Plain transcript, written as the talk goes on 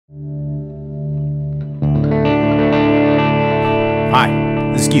Hi,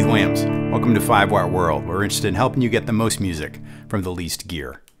 this is Keith Williams. Welcome to 5-Watt World. We're interested in helping you get the most music from the least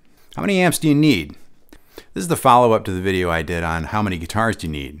gear. How many amps do you need? This is the follow-up to the video I did on how many guitars do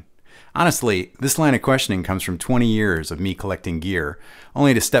you need. Honestly, this line of questioning comes from 20 years of me collecting gear,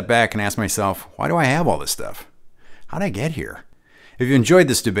 only to step back and ask myself, why do I have all this stuff? How did I get here? If you enjoyed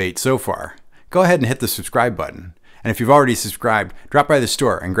this debate so far, go ahead and hit the subscribe button. And if you've already subscribed, drop by the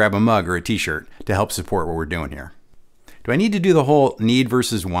store and grab a mug or a t-shirt to help support what we're doing here. Do I need to do the whole need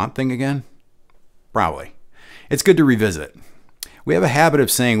versus want thing again? Probably. It's good to revisit. We have a habit of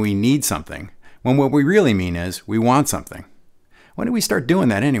saying we need something, when what we really mean is we want something. When did we start doing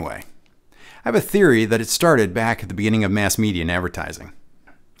that anyway? I have a theory that it started back at the beginning of mass media and advertising.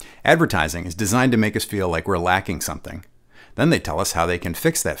 Advertising is designed to make us feel like we're lacking something. Then they tell us how they can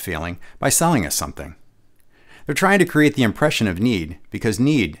fix that feeling by selling us something. They're trying to create the impression of need because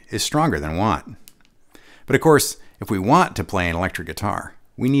need is stronger than want. But of course, if we want to play an electric guitar,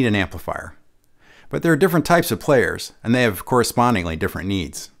 we need an amplifier. But there are different types of players, and they have correspondingly different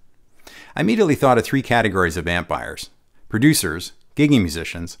needs. I immediately thought of 3 categories of amp buyers: producers, gigging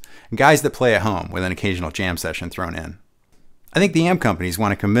musicians, and guys that play at home with an occasional jam session thrown in. I think the amp companies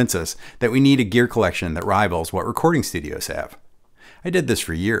want to convince us that we need a gear collection that rivals what recording studios have. I did this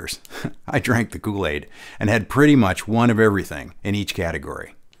for years. I drank the Kool-Aid and had pretty much one of everything in each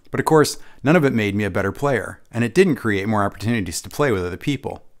category. But of course, none of it made me a better player, and it didn't create more opportunities to play with other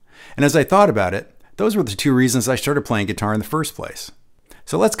people. And as I thought about it, those were the 2 reasons I started playing guitar in the first place.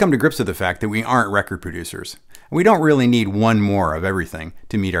 So let's come to grips with the fact that we aren't record producers, and we don't really need one more of everything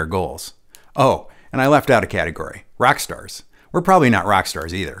to meet our goals. Oh, and I left out a category: rock stars. We're probably not rock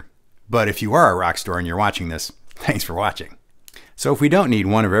stars either. But if you are a rock star and you're watching this, thanks for watching. So if we don't need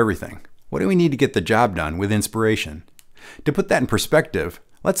one of everything, what do we need to get the job done with inspiration? To put that in perspective,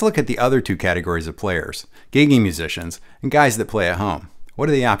 let's look at the other 2 categories of players: gigging musicians and guys that play at home. What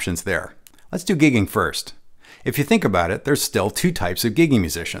are the options there? Let's do gigging first. If you think about it, there's still 2 types of gigging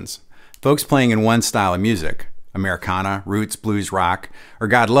musicians. Folks playing in one style of music: Americana, roots, blues, rock, or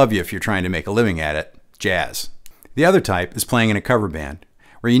God love you if you're trying to make a living at it, jazz. The other type is playing in a cover band,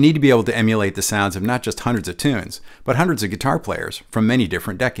 where you need to be able to emulate the sounds of not just hundreds of tunes, but hundreds of guitar players from many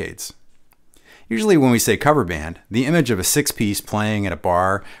different decades. Usually when we say cover band, the image of a 6-piece playing at a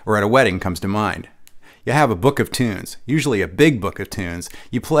bar or at a wedding comes to mind. You have a book of tunes, usually a big book of tunes,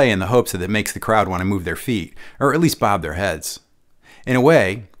 you play in the hopes that it makes the crowd want to move their feet, or at least bob their heads. In a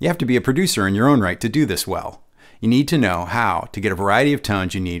way, you have to be a producer in your own right to do this well. You need to know how to get a variety of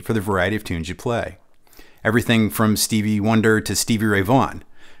tones you need for the variety of tunes you play. Everything from Stevie Wonder to Stevie Ray Vaughan,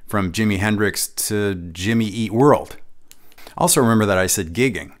 from Jimi Hendrix to Jimmy Eat World. Also remember that I said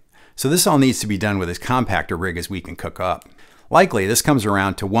gigging. So this all needs to be done with as compact a rig as we can cook up. Likely this comes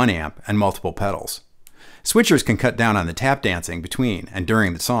around to 1 amp and multiple pedals. Switchers can cut down on the tap dancing between and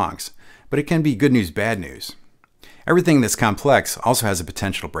during the songs, but it can be good news, bad news. Everything that's complex also has a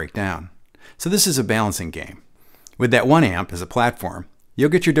potential to break down. So this is a balancing game. With that 1 amp as a platform, you'll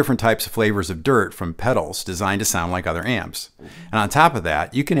get your different types of flavors of dirt from pedals designed to sound like other amps. And on top of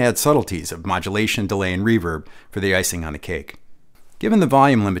that, you can add subtleties of modulation, delay, and reverb for the icing on the cake. Given the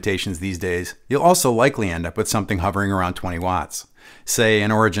volume limitations these days, you'll also likely end up with something hovering around 20 watts, say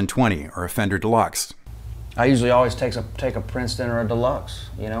an Origin 20 or a Fender Deluxe. I usually always take a Princeton or a Deluxe,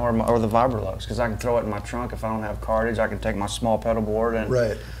 you know, or the Vibrolux, because I can throw it in my trunk if I don't have cartage. I can take my small pedal board and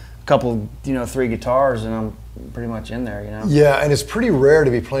a couple, 3 guitars, and I'm pretty much in there, you know. Yeah, and it's pretty rare to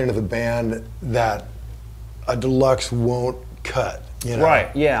be playing with a band that a Deluxe won't cut. You know? Right,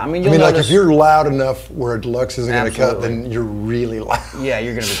 yeah. I mean, like if you're loud enough where a Deluxe isn't going to cut, then you're really loud. Yeah,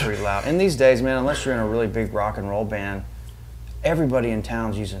 you're going to be pretty loud. And these days, man, unless you're in a really big rock and roll band, everybody in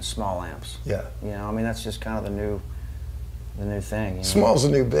town's using small amps. Yeah. You know, I mean, that's just kind of the new thing. You know? Small's the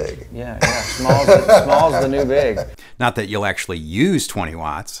new big. Yeah, small's the new big. Not that you'll actually use 20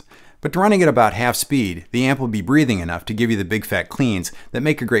 watts, but running at about half speed, the amp will be breathing enough to give you the big fat cleans that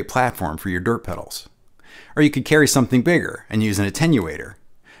make a great platform for your dirt pedals. Or you could carry something bigger and use an attenuator.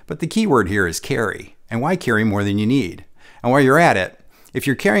 But the key word here is carry, and why carry more than you need? And while you're at it, if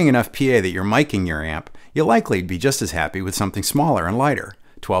you're carrying enough PA that you're miking your amp, you'll likely be just as happy with something smaller and lighter,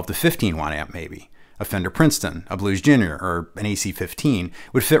 12 to 15 watt amp maybe. A Fender Princeton, a Blues Junior, or an AC-15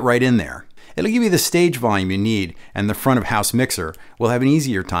 would fit right in there. It'll give you the stage volume you need, and the front of house mixer will have an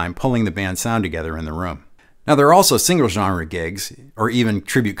easier time pulling the band sound together in the room. Now there are also single genre gigs, or even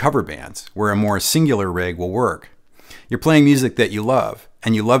tribute cover bands, where a more singular rig will work. You're playing music that you love,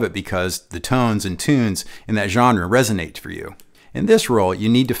 and you love it because the tones and tunes in that genre resonate for you. In this role, you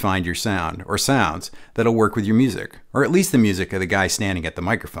need to find your sound, or sounds, that'll work with your music, or at least the music of the guy standing at the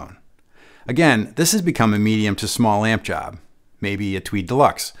microphone. Again, this has become a medium to small amp job. maybe a Tweed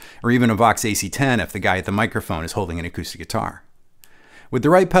Deluxe, or even a Vox AC-10 if the guy at the microphone is holding an acoustic guitar. With the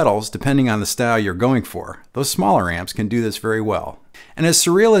right pedals, depending on the style you're going for, those smaller amps can do this very well. And as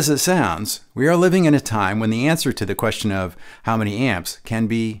surreal as it sounds, we are living in a time when the answer to the question of how many amps can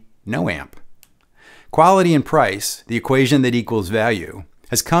be no amp. Quality and price, the equation that equals value,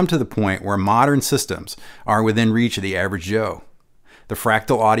 has come to the point where modern systems are within reach of the average Joe. The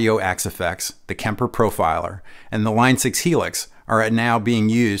Fractal Audio Axe Effects, the Kemper Profiler, and the Line 6 Helix are now being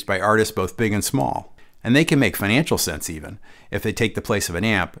used by artists both big and small. And they can make financial sense even if they take the place of an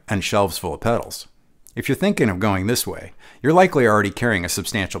amp and shelves full of pedals. If you're thinking of going this way, you're likely already carrying a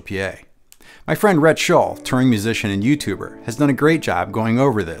substantial PA. My friend Rhett Shull, touring musician and YouTuber, has done a great job going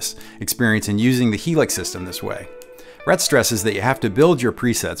over this experience and using the Helix system this way. Rhett stresses that you have to build your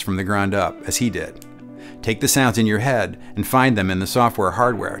presets from the ground up, as he did. Take the sounds in your head and find them in the software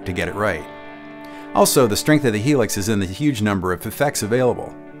hardware to get it right. Also, the strength of the Helix is in the huge number of effects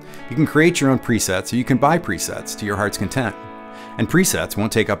available. You can create your own presets or you can buy presets to your heart's content. And presets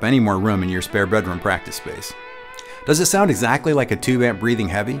won't take up any more room in your spare bedroom practice space. Does it sound exactly like a tube amp breathing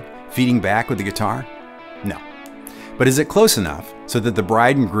heavy, feeding back with the guitar? No. But is it close enough so that the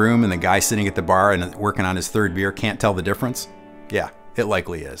bride and groom and the guy sitting at the bar and working on his third beer can't tell the difference? Yeah, it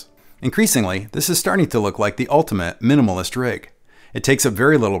likely is. Increasingly, this is starting to look like the ultimate minimalist rig. It takes up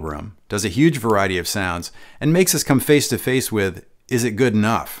very little room, does a huge variety of sounds, and makes us come face to face with, is it good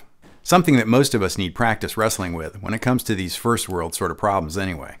enough? Something that most of us need practice wrestling with when it comes to these first world sort of problems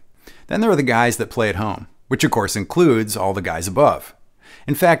anyway. Then there are the guys that play at home, which of course includes all the guys above.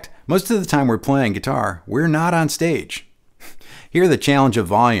 In fact, most of the time we're playing guitar, we're not on stage. Here the challenge of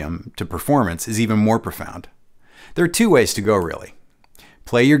volume to performance is even more profound. There are two ways to go really.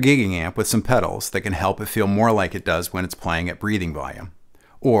 Play your gigging amp with some pedals that can help it feel more like it does when it's playing at breathing volume.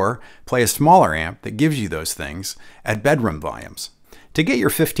 Or play a smaller amp that gives you those things at bedroom volumes. To get your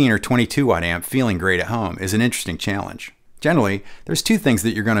 15 or 22 watt amp feeling great at home is an interesting challenge. Generally, there's two things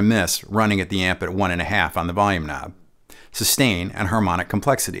that you're going to miss running at the amp at 1.5 on the volume knob: sustain and harmonic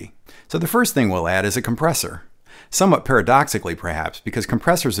complexity. So the first thing we'll add is a compressor. Somewhat paradoxically perhaps, because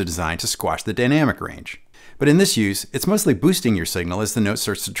compressors are designed to squash the dynamic range. But in this use, it's mostly boosting your signal as the note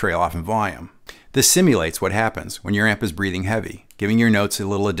starts to trail off in volume. This simulates what happens when your amp is breathing heavy, giving your notes a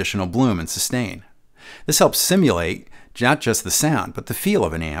little additional bloom and sustain. This helps simulate not just the sound, but the feel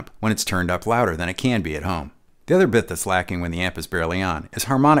of an amp when it's turned up louder than it can be at home. The other bit that's lacking when the amp is barely on is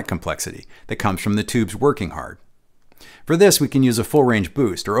harmonic complexity that comes from the tubes working hard. For this, we can use a full range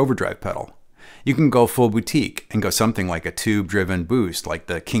boost or overdrive pedal. You can go full boutique and go something like a tube-driven boost like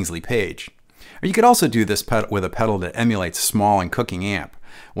the Kingsley Page. Or you could also do this with a pedal that emulates a small and cooking amp,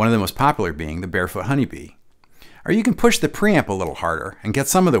 one of the most popular being the Barefoot Honeybee. Or you can push the preamp a little harder and get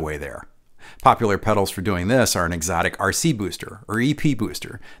some of the way there. Popular pedals for doing this are an exotic RC booster or EP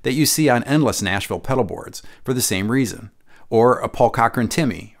booster that you see on endless Nashville pedal boards for the same reason, or a Paul Cochran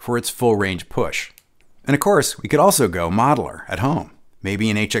Timmy for its full range push. And of course, we could also go modular at home, maybe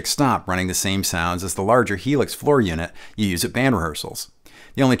an HX Stomp running the same sounds as the larger Helix floor unit you use at band rehearsals.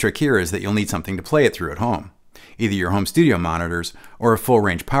 The only trick here is that you'll need something to play it through at home. Either your home studio monitors or a full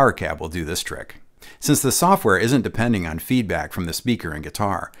range power cab will do this trick. Since the software isn't depending on feedback from the speaker and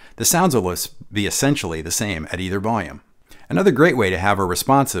guitar, the sounds will be essentially the same at either volume. Another great way to have a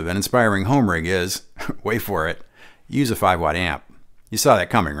responsive and inspiring home rig is, wait for it, use a 5-watt amp. You saw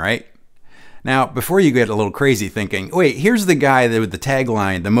that coming, right? Now, before you get a little crazy thinking, wait, here's the guy with the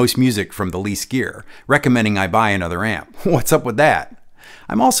tagline, the most music from the least gear, recommending I buy another amp. What's up with that?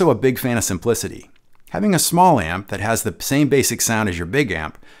 I'm also a big fan of simplicity. Having a small amp that has the same basic sound as your big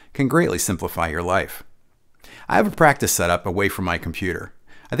amp can greatly simplify your life. I have a practice setup away from my computer.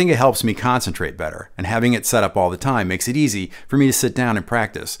 I think it helps me concentrate better, and having it set up all the time makes it easy for me to sit down and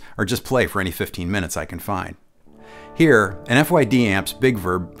practice or just play for any 15 minutes I can find. Here, an FYD Amp's Big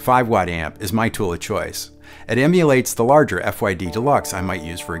Verb 5-watt amp is my tool of choice. It emulates the larger FYD Deluxe I might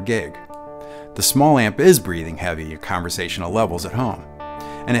use for a gig. The small amp is breathing heavy at conversational levels at home.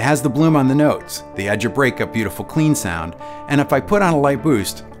 And it has the bloom on the notes, the edge of breakup beautiful clean sound, and if I put on a light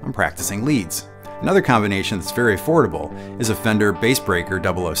boost, I'm practicing leads. Another combination that's very affordable is a Fender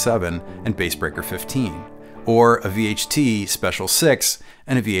Bassbreaker 007 and Bassbreaker 15, or a VHT Special 6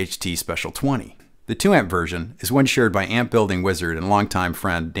 and a VHT Special 20. The 2-amp version is one shared by amp building wizard and longtime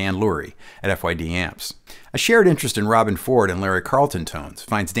friend Dan Lurie at FYD Amps. A shared interest in Robin Ford and Larry Carlton tones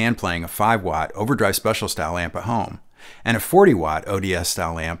finds Dan playing a 5-watt overdrive special style amp at home, and a 40-watt ODS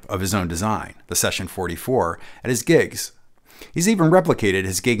style amp of his own design, the Session 44, at his gigs. He's even replicated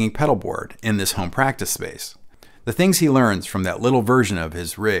his gigging pedal board in this home practice space. The things he learns from that little version of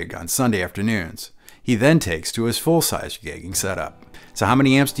his rig on Sunday afternoons, he then takes to his full-size gigging setup. So how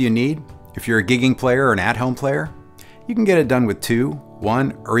many amps do you need? If you're a gigging player or an at-home player, you can get it done with 2,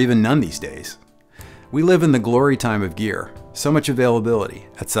 1, or even none these days. We live in the glory time of gear, so much availability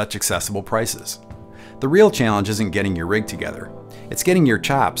at such accessible prices. The real challenge isn't getting your rig together, it's getting your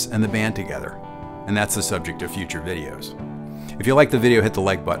chops and the band together. And that's the subject of future videos. If you like the video, hit the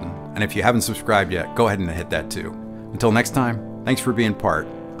like button, and if you haven't subscribed yet, go ahead and hit that too. Until next time, thanks for being part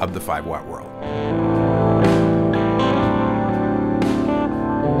of the 5 Watt world.